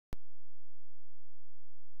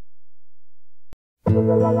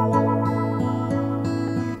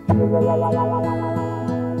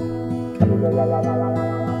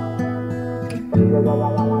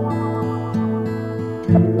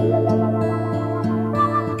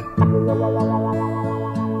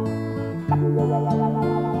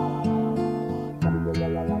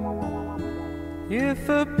If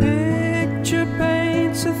a picture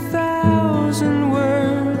paints 1,000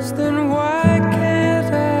 words, then why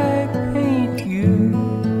can't I paint you?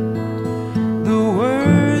 The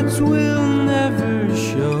words will never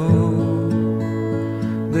show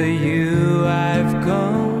the you I've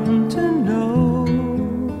come to know.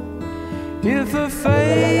 If a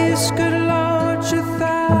face could launch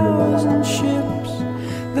 1,000 ships,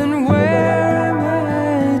 then where am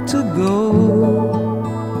I to go?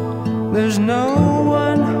 There's no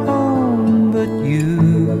one home but you.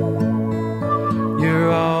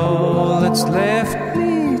 You're all that's left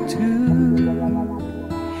me to.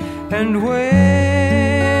 And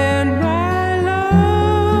when my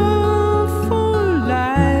love for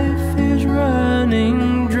life is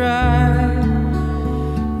running dry,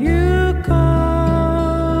 you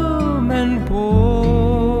come and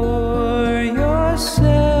pour yourself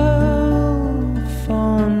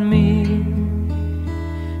on me.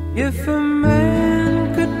 If a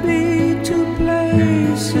man could be 2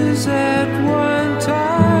 places at one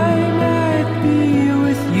time, I'd be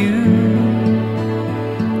with you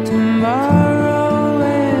tomorrow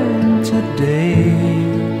and today,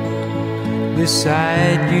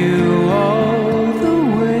 beside you all the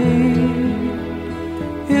way.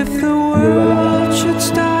 If the world should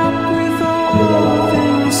stop with all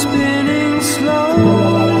things spinning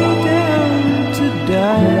slowly down to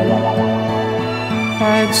die,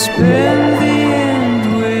 I'd spend the end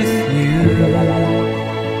with you.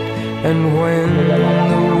 And when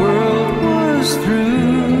the world was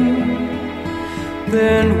through,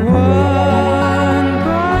 then what?